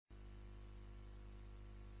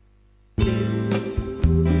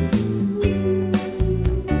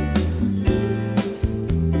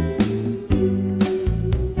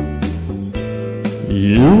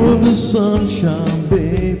the sunshine,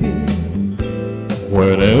 baby,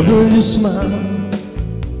 whenever you smile.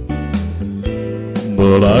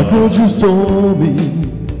 But I caught you stormy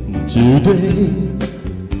today.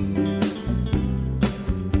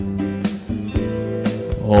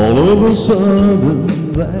 All of a sudden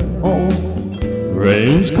that old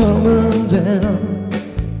rain's coming down,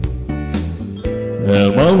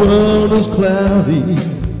 and my world is cloudy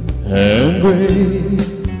and gray.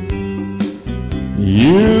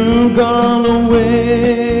 You gone away,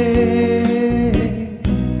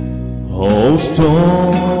 oh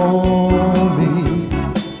Stormy,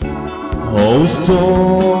 oh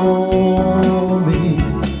Stormy.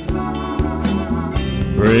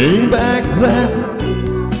 Bring back that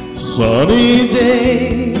sunny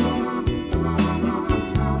day.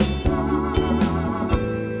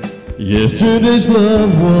 Yesterday's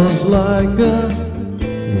love was like a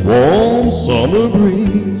warm summer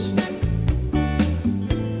breeze,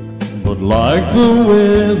 but like the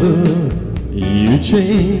weather you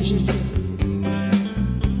changed.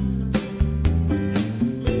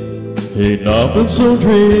 Ain't nothing so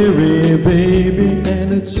dreary, baby,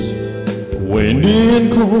 and it's windy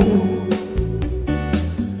and cold,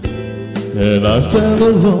 and I stand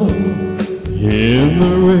alone in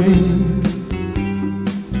the rain,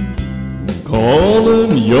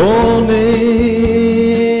 calling your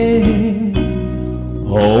name.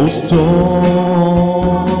 Oh Stormy,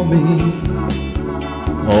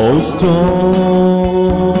 oh Stormy.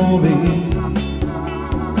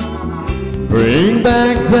 Bring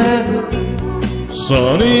back that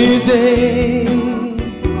sunny day.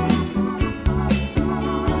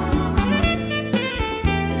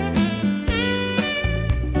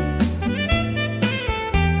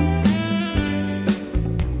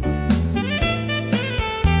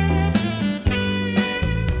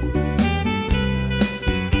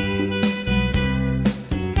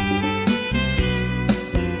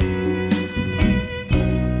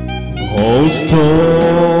 Oh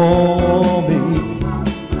Stormy,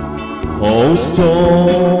 oh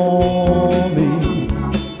Stormy.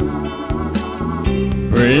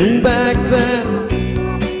 Bring back that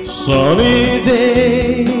sunny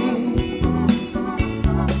day.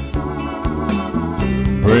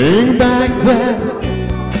 Bring back that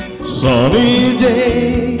sunny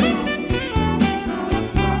day.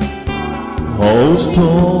 Oh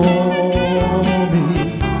Stormy,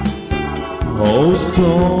 oh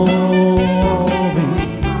Stormy,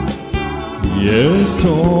 yes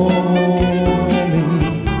Stormy,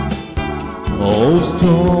 oh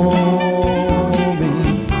Stormy.